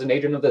Bakunin was an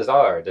agent of the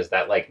Tsar? Does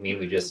that like mean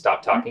we just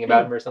stop talking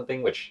about him or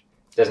something? Which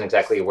doesn't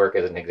exactly work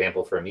as an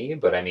example for me,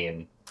 but I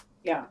mean,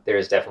 there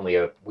is definitely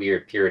a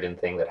weird Puritan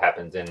thing that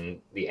happens in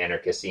the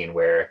anarchist scene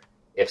where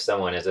if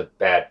someone is a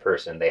bad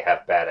person, they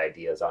have bad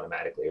ideas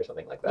automatically or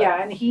something like that.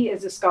 Yeah, and he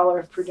is a scholar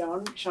of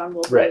Proudhon. Sean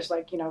Wilber is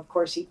like, of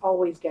course he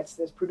always gets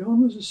this,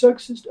 Proudhon was a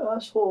sexist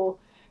asshole.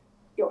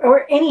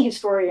 Or any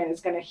historian is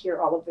going to hear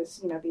all of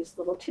this, these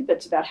little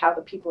tidbits about how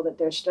the people that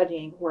they're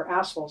studying were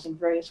assholes in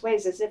various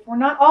ways, as if we're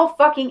not all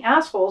fucking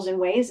assholes in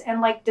ways.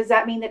 And like, does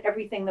that mean that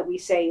everything that we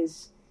say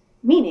is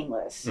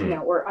meaningless,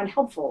 or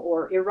unhelpful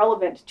or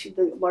irrelevant to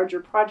the larger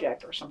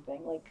project or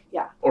something? Like,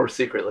 or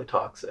secretly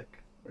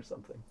toxic or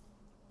something.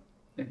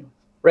 Anyway.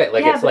 Right,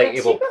 like it's like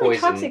it will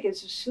poison. Toxic is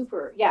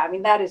super. Yeah, I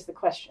mean, that is the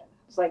question.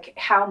 It's like,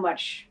 how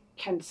much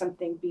can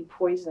something be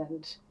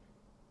poisoned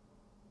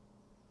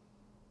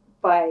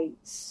by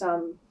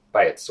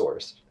its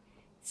source?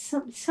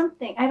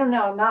 Something, I don't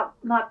know,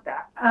 not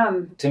that.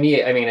 To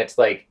me, I mean, it's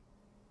like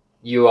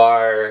you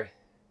are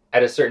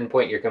at a certain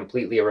point, you're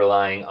completely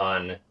relying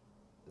on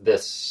the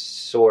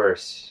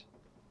source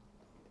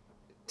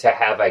to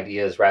have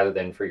ideas rather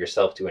than for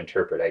yourself to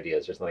interpret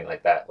ideas or something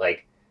like that.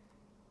 Like,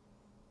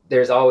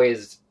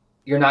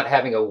 you're not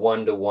having a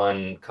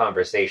one-to-one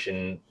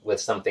conversation with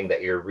something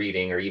that you're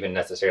reading or even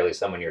necessarily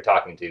someone you're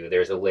talking to.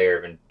 There's a layer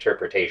of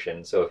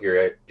interpretation. So if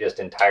you're just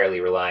entirely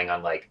relying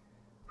on like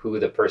who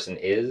the person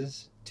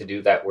is to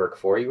do that work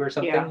for you or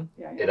something,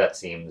 that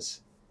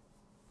seems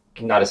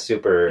not a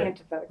super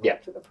antithetical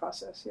to the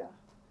process.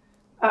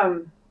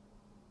 And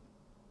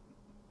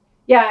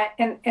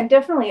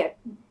definitely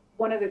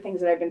one of the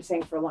things that I've been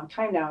saying for a long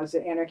time now is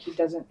that anarchy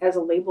doesn't, as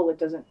a label,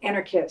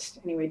 anarchist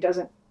anyway,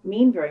 doesn't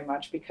mean very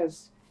much,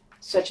 because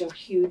such a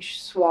huge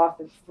swath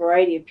of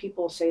variety of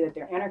people say that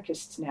they're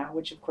anarchists now,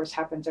 which of course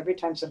happens every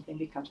time something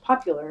becomes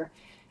popular,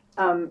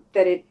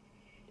 that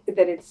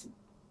it's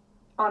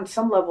on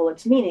some level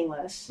it's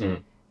meaningless,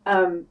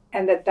 and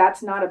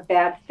that's not a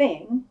bad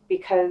thing,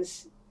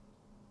 because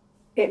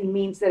it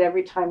means that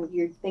every time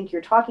you think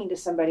you're talking to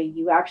somebody,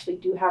 you actually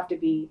do have to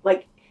be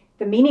like,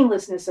 the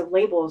meaninglessness of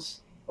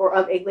labels or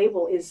of a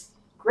label is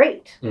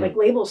great. Like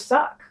labels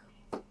suck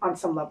on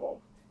some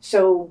level.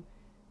 So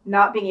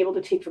not being able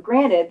to take for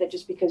granted that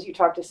just because you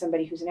talk to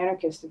somebody who's an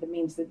anarchist, that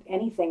means that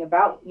anything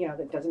about,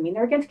 that doesn't mean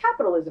they're against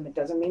capitalism. It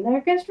doesn't mean they're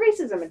against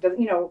racism. It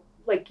doesn't,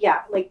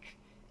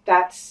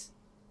 that's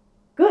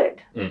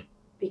good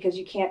because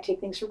you can't take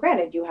things for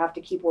granted. You have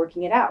to keep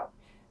working it out.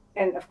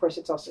 And of course,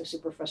 it's also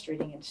super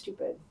frustrating and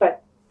stupid,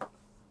 but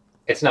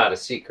it's not a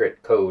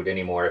secret code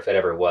anymore, if it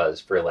ever was,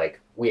 for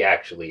we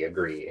actually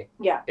agree.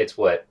 Yeah. It's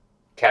what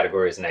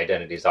categories and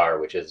identities are,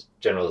 which is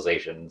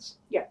generalizations.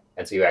 Yeah.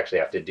 And so you actually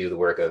have to do the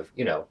work of,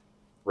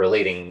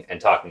 relating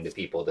and talking to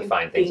people to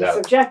find things out.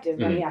 Being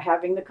subjective and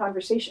having the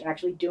conversation,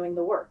 actually doing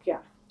the work. Yeah.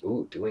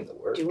 Ooh, doing the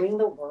work. Doing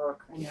the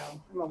work. I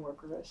know. I'm a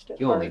workerist.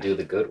 You only do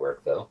the good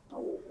work, though.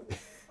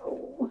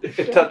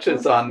 It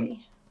touches on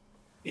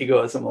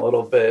egoism a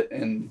little bit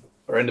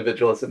or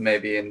individualism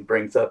maybe, and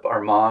brings up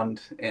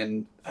Armand.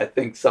 And I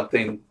think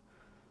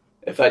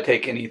if I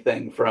take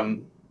anything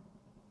from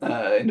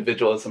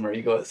individualism or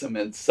egoism,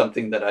 it's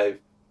something that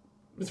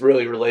was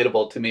really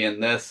relatable to me in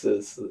this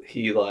is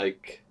he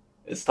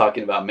is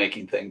talking about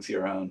making things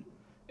your own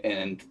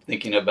and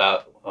thinking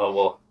about,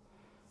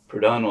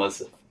 Proudhon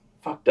was a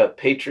fucked up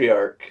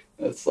patriarch.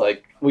 It's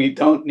we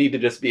don't need to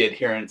just be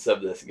adherents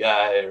of this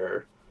guy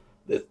or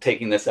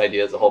taking this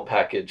idea as a whole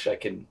package. I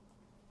can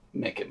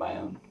make it my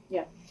own.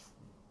 Yeah.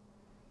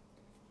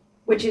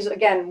 Which is,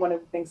 again, one of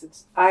the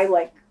things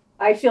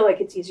I feel like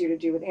it's easier to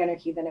do with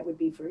anarchy than it would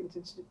be, for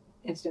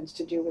instance,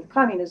 to do with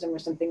communism or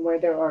something where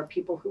there are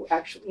people who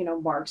actually,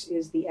 Marx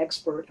is the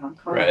expert on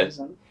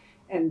communism. Right.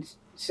 And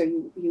so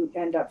you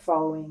end up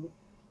following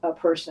a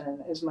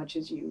person as much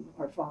as you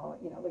are following,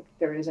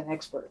 there is an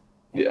expert.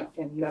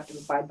 And you have to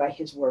abide by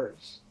his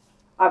words.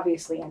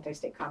 Obviously,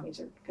 anti-state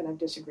commies are going to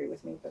disagree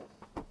with me, but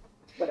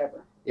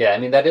whatever. Yeah, I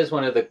mean, that is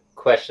one of the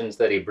questions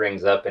that he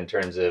brings up in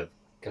terms of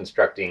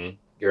constructing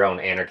your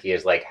own anarchy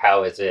is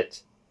how is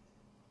it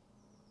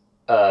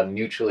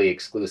mutually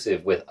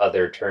exclusive with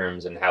other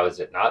terms and how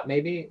is it not,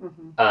 maybe?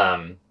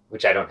 Mm-hmm.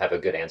 Which I don't have a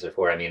good answer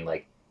for. I mean,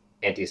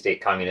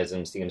 anti-state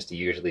communism seems to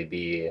usually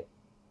be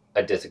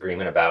a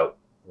disagreement about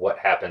what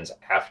happens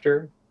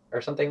after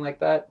or something like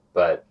that,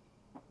 but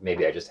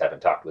maybe I just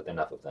haven't talked with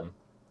enough of them.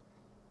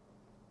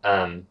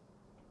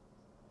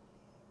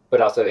 But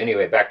also,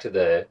 anyway, back to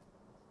the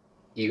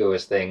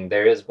egoist thing,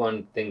 there is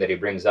one thing that he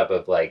brings up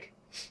of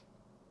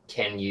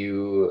can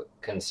you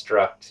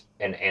construct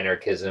an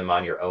anarchism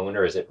on your own,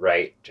 or is it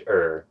right?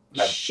 Or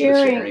the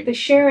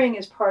sharing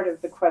is part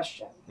of the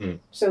question.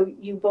 So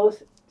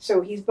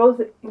he's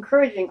both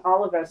encouraging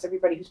all of us,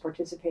 everybody who's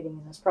participating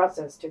in this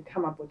process, to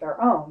come up with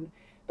our own,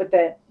 but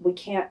that we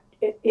can't,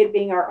 it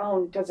being our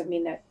own doesn't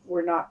mean that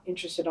we're not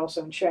interested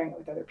also in sharing it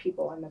with other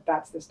people, and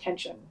that's this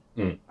tension.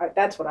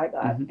 That's what I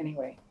got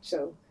anyway.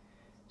 So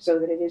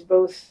that it is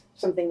both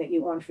something that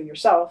you own for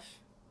yourself,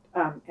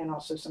 and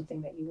also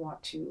something that you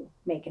want to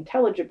make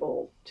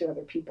intelligible to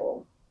other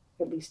people,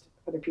 at least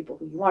other people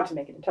who you want to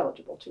make it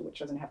intelligible to, which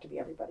doesn't have to be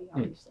everybody,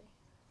 obviously.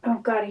 Oh,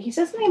 God, he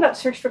says something about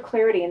search for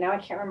clarity, and now I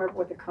can't remember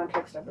what the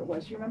context of it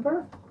was. Do you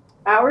remember?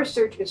 Our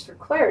search is for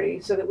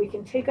clarity so that we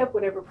can take up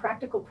whatever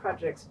practical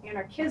projects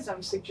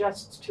anarchism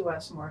suggests to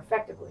us more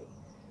effectively.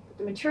 But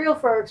the material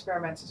for our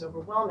experiments is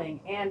overwhelming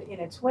and,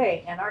 in its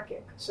way,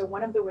 anarchic. So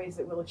one of the ways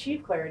that we'll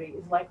achieve clarity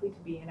is likely to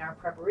be in our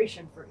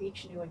preparation for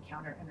each new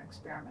encounter and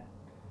experiment.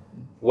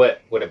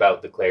 What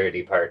about the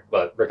clarity part?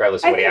 Well,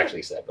 regardless of what he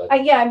actually said. But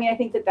I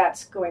think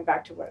that's going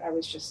back to what I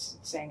was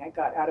just saying. I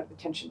got out of the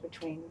tension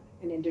between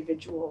an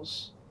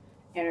individual's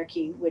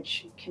anarchy,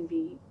 which can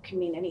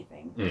mean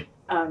anything,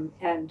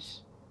 and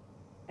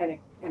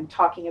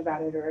talking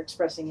about it or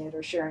expressing it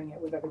or sharing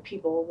it with other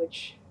people,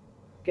 which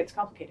gets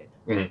complicated.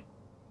 Mm-hmm.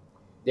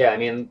 Yeah, I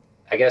mean,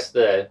 I guess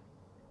the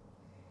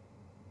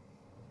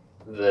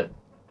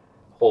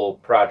whole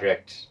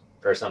project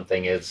or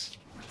something is,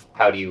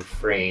 how do you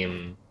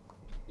frame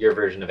your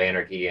version of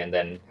anarchy, and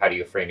then how do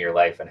you frame your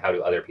life, and how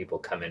do other people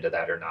come into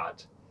that or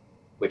not,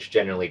 which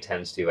generally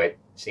tends to, I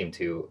seem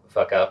to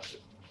fuck up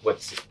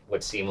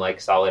what seem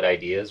like solid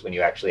ideas when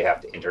you actually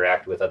have to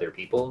interact with other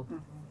people.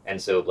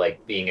 And so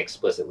being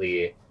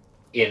explicitly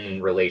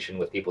in relation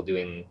with people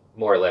doing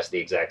more or less the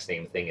exact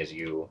same thing as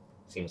you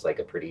seems like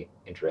a pretty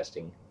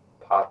interesting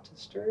pot to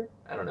stir.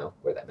 I don't know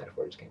where that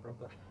metaphor just came from,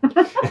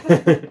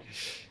 but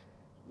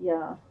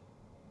yeah.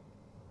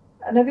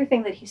 Another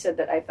thing that he said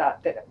that I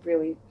thought that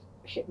really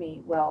hit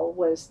me well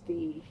was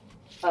the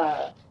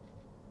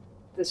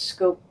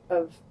scope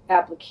of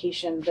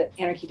application, that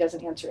anarchy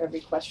doesn't answer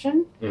every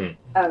question.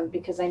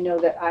 Because I know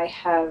that I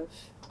have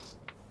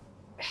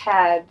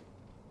had,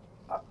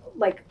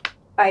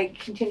 I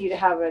continue to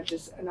have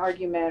an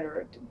argument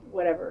or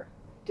whatever,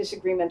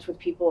 disagreements with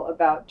people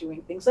about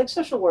doing things like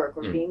social work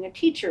or being a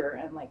teacher,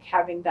 and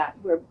having that,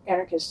 where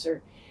anarchists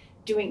are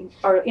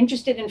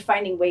interested in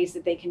finding ways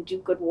that they can do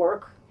good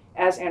work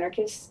as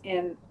anarchists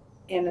in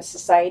a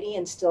society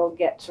and still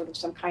get sort of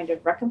some kind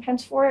of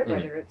recompense for it,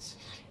 whether it's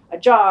a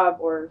job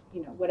or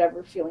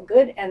whatever, feeling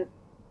good. And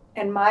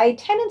my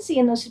tendency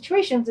in those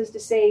situations is to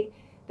say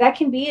that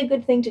can be a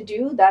good thing to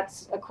do.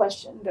 That's a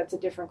question. That's a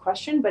different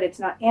question, but it's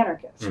not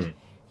anarchist.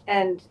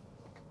 And,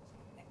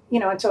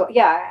 and so,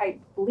 I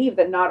believe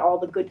that not all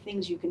the good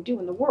things you can do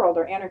in the world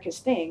are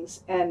anarchist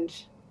things. And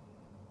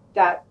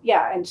that,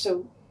 and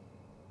so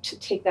to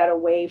take that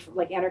away from,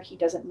 like, anarchy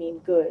doesn't mean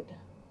good.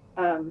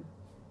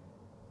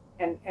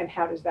 And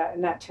how does that,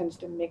 and that tends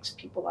to mix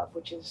people up,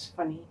 which is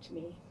funny to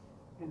me.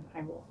 And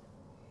I will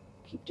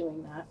keep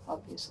doing that,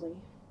 obviously.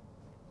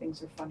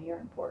 Things are funny are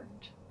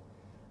important.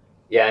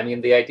 Yeah, I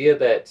mean, the idea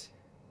that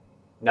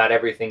not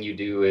everything you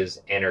do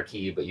is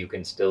anarchy, but you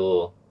can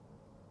still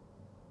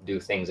do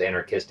things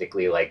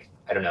anarchistically, like,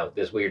 I don't know,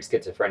 this weird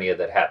schizophrenia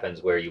that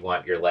happens where you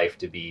want your life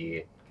to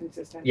be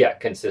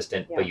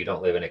consistent, but you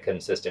don't live in a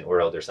consistent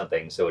world or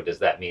something. So does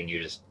that mean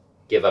you just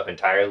give up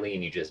entirely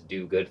and you just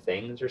do good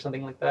things or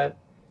something like that?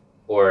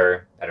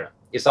 Or, I don't know.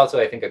 It's also,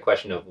 I think, a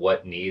question of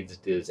what needs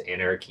does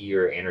anarchy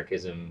or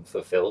anarchism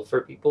fulfill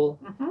for people?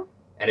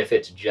 And if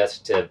it's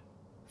just to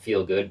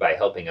feel good by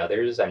helping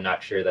others, I'm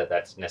not sure that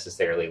that's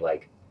necessarily,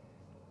 like,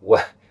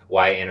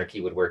 why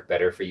anarchy would work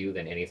better for you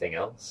than anything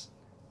else.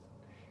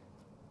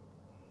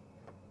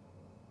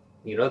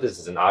 You know this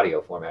is an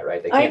audio format,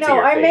 right? They can't see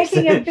your I'm face.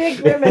 making a big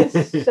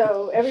grimace,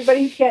 so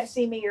everybody who can't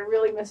see me, you're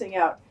really missing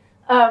out.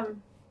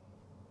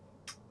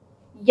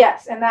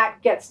 Yes, and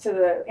that gets to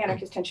the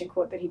anarchist tension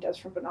quote that he does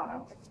from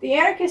Bonanno. The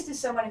anarchist is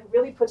someone who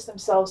really puts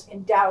themselves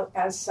in doubt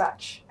as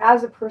such,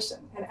 as a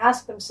person, and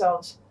asks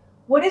themselves,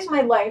 what is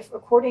my life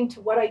according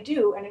to what I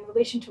do and in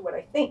relation to what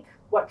I think?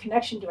 What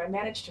connection do I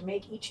manage to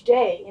make each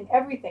day in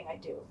everything I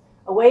do?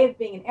 A way of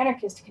being an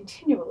anarchist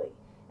continually,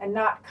 and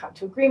not come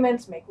to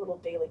agreements, make little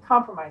daily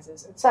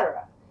compromises,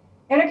 etc.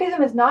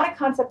 Anarchism is not a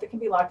concept that can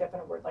be locked up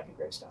in a word like a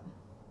gravestone.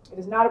 It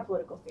is not a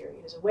political theory.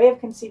 It is a way of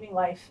conceiving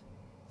life.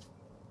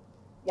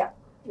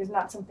 It is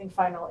not something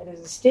final. It is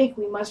a stake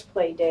we must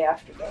play day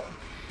after day.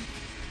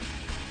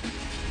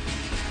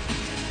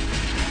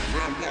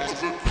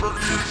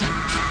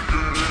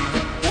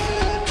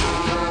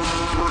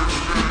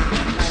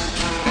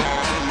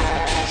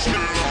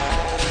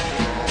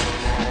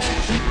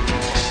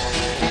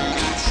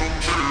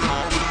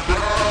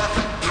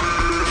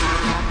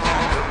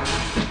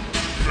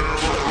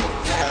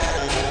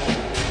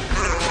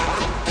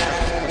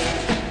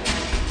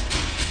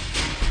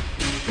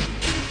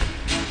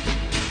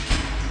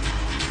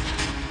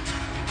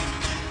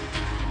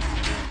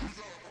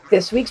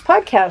 This week's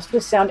podcast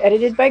was sound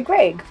edited by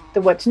Greg.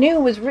 The What's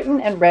New was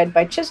written and read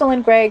by Chisel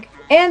and Greg.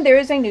 And there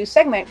is a new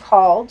segment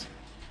called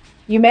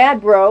You Mad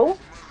Bro?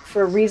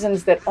 For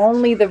reasons that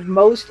only the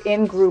most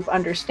in-group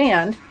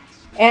understand.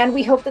 And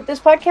we hope that this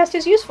podcast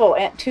is useful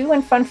to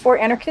and fun for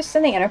anarchists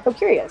and the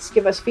anarcho-curious.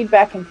 Give us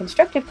feedback and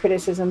constructive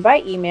criticism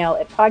by email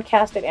at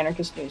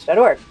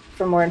podcast@anarchistnews.org.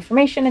 For more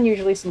information and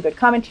usually some good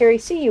commentary,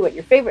 see you at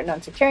your favorite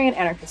non-sectarian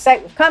anarchist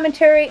site with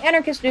commentary,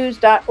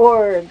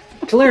 anarchistnews.org.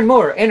 To learn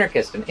more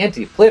anarchist and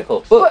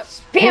anti-political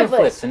books,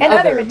 pamphlets, and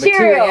other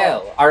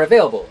material are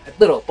available at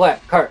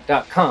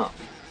littleblackcart.com.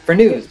 For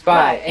news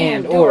by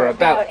and or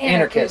about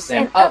anarchists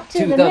and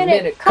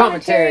up-to-the-minute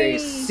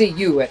commentaries, see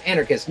you at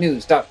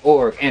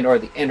anarchistnews.org and or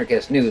the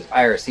Anarchist News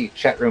IRC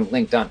chat room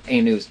linked on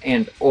Anews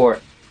and or...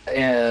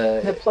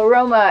 the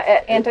Pleroma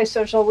at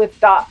Antisocial with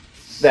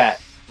dots.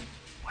 That.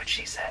 What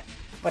she said.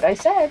 What I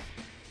said.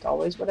 It's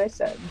always what I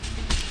said.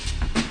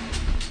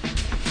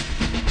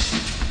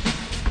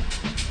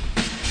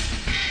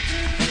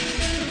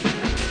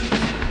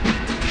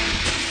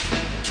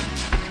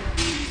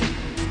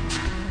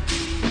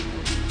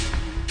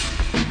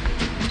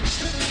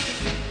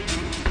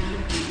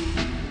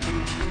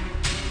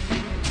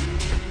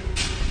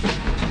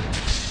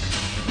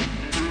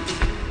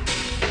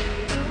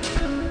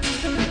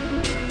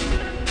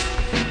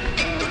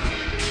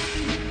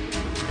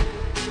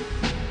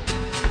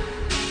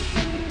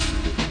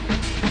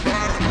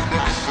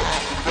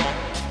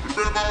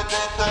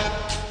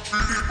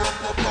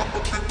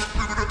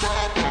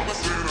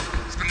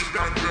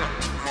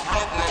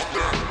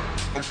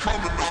 I'm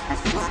coming